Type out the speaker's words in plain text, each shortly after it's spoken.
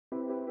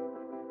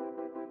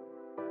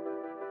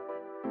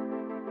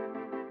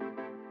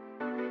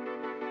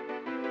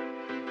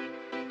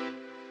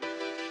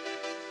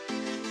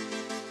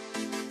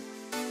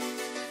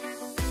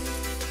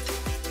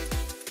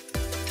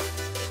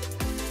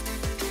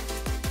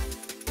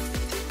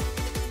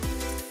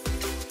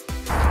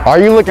Are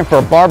you looking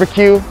for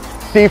barbecue,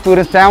 seafood,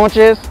 and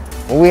sandwiches?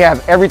 Well, we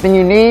have everything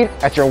you need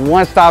at your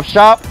one-stop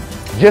shop,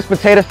 Just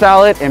Potato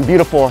Salad in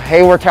beautiful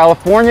Hayward,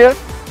 California.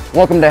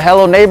 Welcome to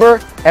Hello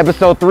Neighbor,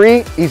 Episode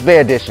 3, East Bay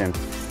Edition.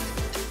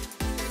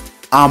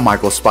 I'm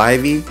Michael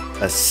Spivey,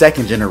 a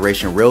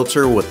second-generation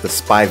realtor with the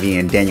Spivey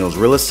and Daniels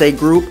Real Estate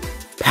Group,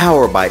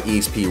 powered by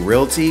EXP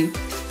Realty,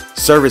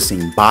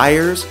 servicing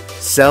buyers,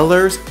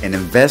 sellers, and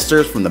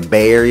investors from the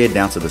Bay Area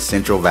down to the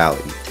Central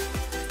Valley.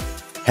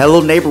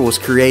 Hello Neighbor was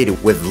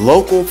created with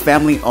local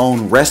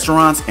family-owned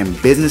restaurants and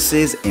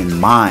businesses in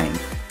mind,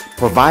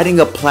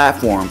 providing a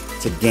platform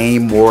to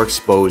gain more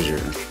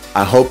exposure.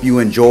 I hope you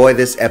enjoy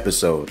this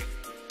episode.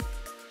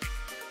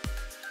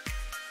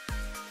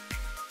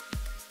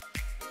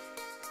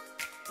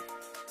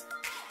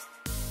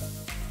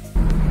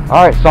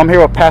 All right, so I'm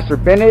here with Pastor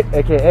Bennett,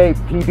 aka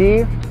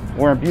PB.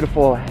 We're in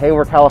beautiful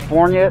Hayward,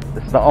 California.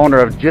 This is the owner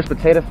of Just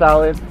Potato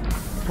Salad.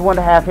 Just wanted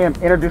to have him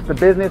introduce the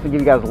business and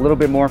give you guys a little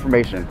bit more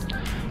information.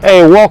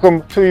 Hey,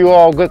 welcome to you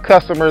all good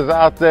customers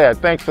out there.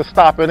 Thanks for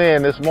stopping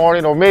in this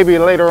morning, or maybe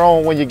later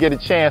on when you get a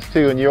chance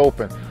to and you're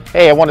open.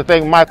 Hey, I want to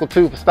thank Michael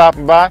too for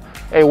stopping by.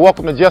 Hey,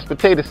 welcome to Just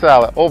Potato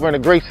Salad over in the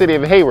great city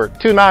of Hayward,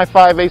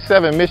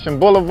 29587 Mission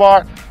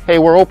Boulevard. Hey,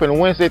 we're open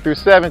Wednesday through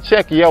 7.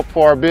 Check Yelp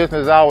for our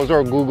business hours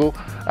or Google.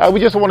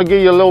 We just want to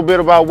give you a little bit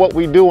about what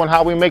we do and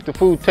how we make the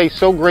food taste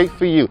so great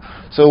for you.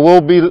 So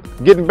we'll be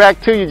getting back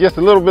to you just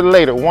a little bit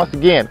later. Once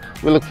again,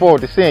 we look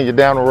forward to seeing you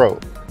down the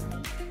road.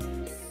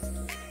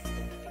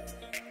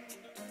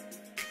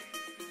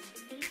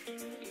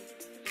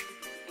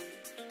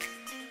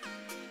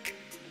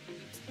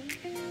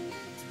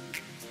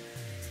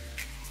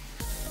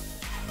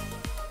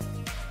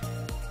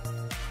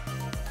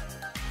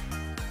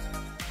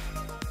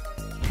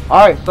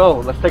 All right,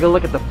 so let's take a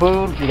look at the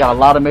food. We got a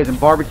lot of amazing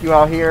barbecue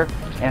out here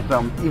and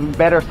some even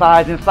better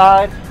sides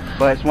inside.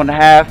 But I just wanted to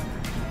have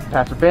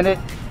Pastor Bennett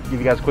give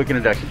you guys a quick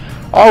introduction.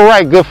 All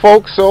right, good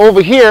folks. So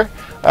over here,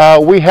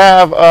 we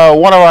have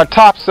one of our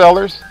top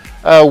sellers,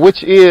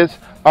 which is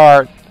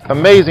our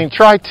amazing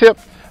tri-tip.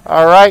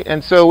 All right,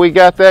 and so we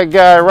got that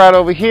guy right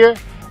over here.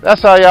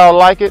 That's how y'all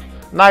like it.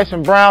 Nice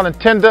and brown and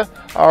tender.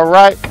 All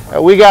right,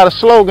 we got a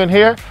slogan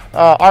here.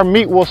 Our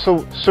meat will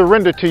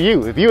surrender to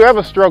you. If you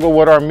ever struggle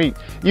with our meat,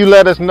 you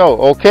let us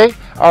know, okay?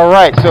 All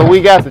right, so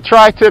we got the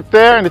tri-tip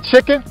there and the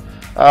chicken.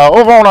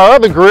 Over on our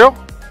other grill,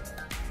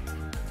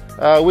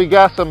 we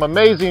got some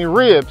amazing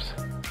ribs,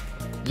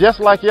 just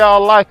like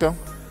y'all like them,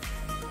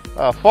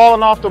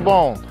 falling off the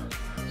bone.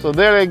 So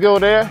there they go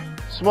there,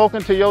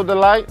 smoking to your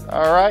delight,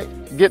 all right?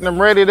 Getting them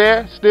ready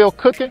there, still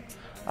cooking,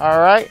 all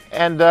right?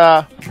 And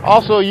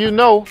also, you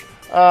know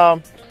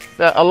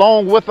that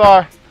along with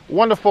our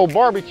wonderful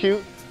barbecue,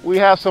 we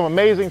have some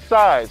amazing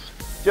sides.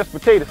 Just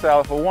potato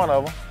salad for one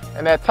of them.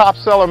 And that top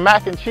seller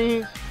mac and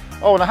cheese.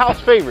 Oh, and the house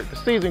favorite, the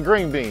seasoned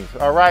green beans,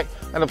 all right?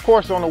 And of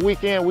course, on the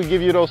weekend, we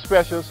give you those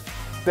specials,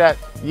 that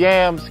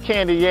yams,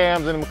 candy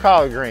yams, and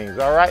collard greens,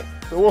 all right?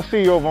 So we'll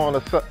see you over on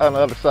the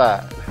other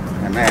side.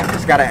 And man,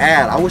 just gotta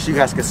add, I wish you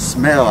guys could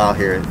smell out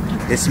here.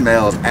 It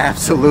smells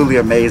absolutely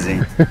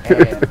amazing.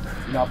 And,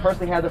 you know, I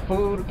personally had the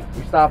food.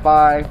 We stopped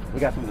by, we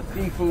got some of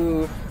the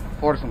seafood,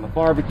 ordered some of the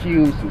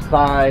barbecue, some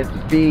sides,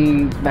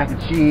 beans, mac and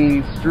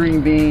cheese,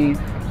 string beans.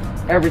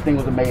 Everything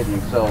was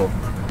amazing. So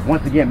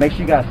once again, make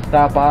sure you guys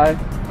stop by.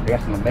 We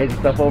got some amazing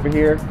stuff over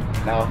here.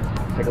 Now,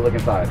 take a look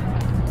inside.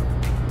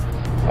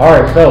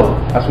 All right, so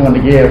I just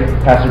wanted to give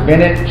Pastor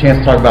Bennett a chance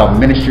to talk about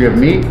Ministry of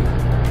Meat,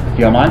 if you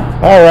don't mind.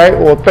 All right,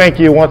 well, thank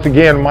you once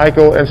again,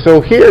 Michael. And so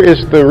here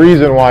is the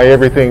reason why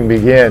everything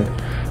began.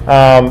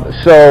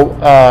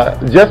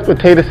 Just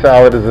Potato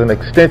Salad is an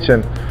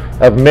extension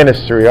of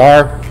ministry.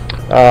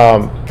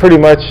 Pretty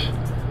much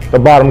the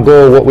bottom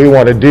goal, what we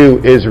want to do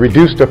is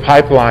reduce the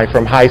pipeline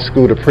from high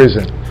school to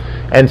prison.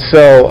 And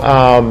so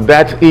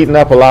that's eating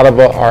up a lot of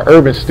our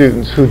urban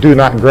students who do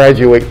not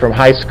graduate from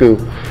high school.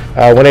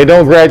 When they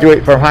don't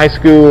graduate from high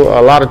school,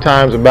 a lot of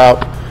times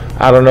about,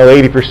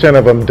 80%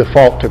 of them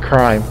default to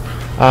crime.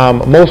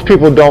 Most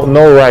people don't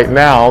know right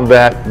now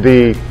that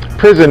the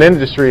prison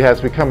industry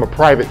has become a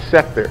private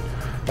sector,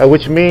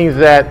 which means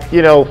that,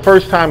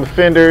 first-time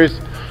offenders,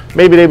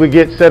 maybe they would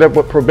get set up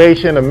with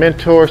probation, a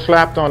mentor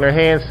slapped on their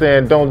hand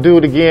saying, don't do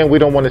it again, we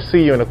don't want to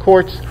see you in the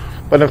courts.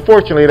 But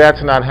unfortunately,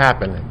 that's not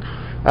happening.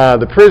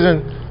 The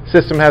prison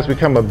system has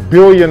become a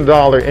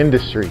billion-dollar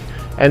industry.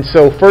 And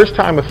so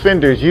first-time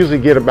offenders usually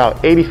get about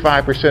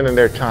 85% of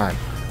their time.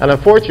 And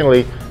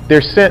unfortunately,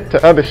 they're sent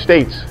to other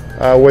states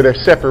where they're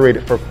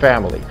separated from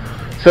family.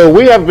 So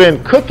we have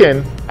been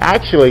cooking,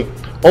 actually,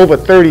 over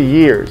 30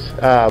 years.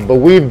 But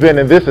we've been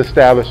in this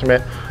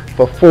establishment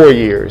for 4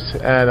 years.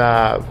 And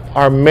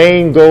our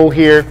main goal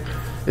here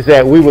is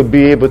that we would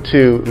be able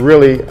to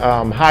really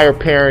hire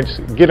parents,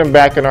 get them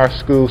back in our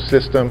school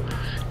system,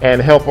 and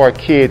help our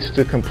kids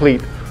to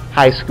complete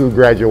high school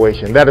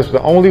graduation. That is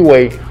the only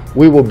way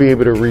we will be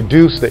able to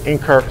reduce the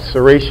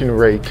incarceration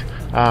rate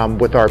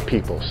with our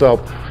people.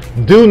 So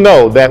do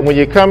know that when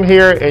you come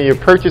here and you're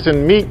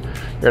purchasing meat,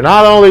 you're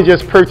not only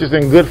just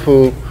purchasing good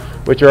food,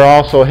 but you're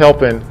also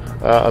helping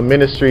a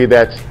ministry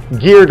that's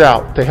geared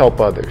out to help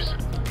others.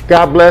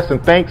 God bless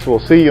and thanks. We'll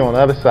see you on the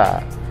other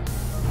side.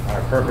 All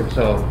right, perfect.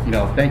 So,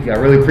 thank you. I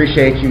really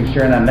appreciate you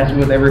sharing that message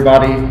with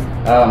everybody.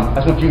 I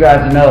just want you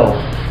guys to know,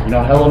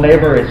 Hello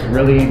Neighbor is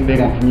really big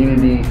on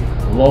community,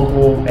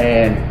 local,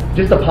 and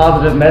just a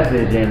positive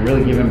message and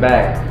really giving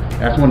back.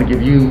 I just want to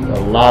give you a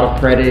lot of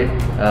credit,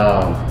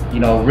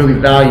 really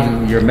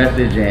value your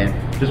message and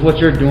just what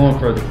you're doing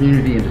for the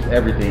community and just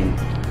everything.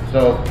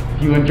 So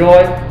if you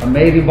enjoy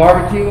amazing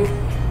barbecue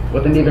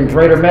with an even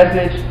greater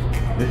message,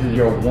 this is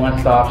your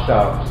one-stop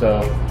shop. So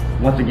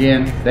once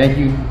again, thank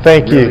you.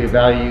 Thank you. Really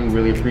value,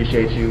 really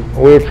appreciate you.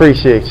 We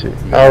appreciate you.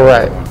 All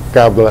right.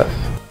 God bless.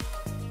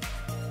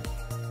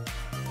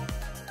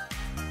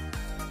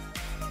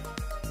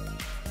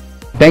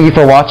 Thank you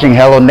for watching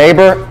Hello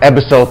Neighbor,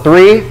 Episode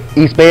 3,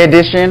 East Bay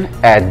Edition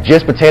at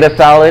Just Potato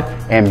Salad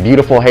in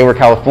beautiful Hayward,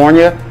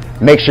 California.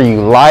 Make sure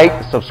you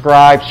like,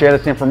 subscribe, share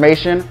this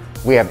information.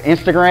 We have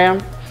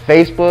Instagram,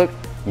 Facebook,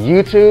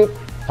 YouTube.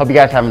 Hope you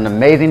guys have an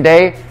amazing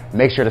day.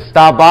 Make sure to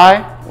stop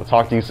by. We'll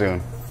talk to you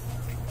soon.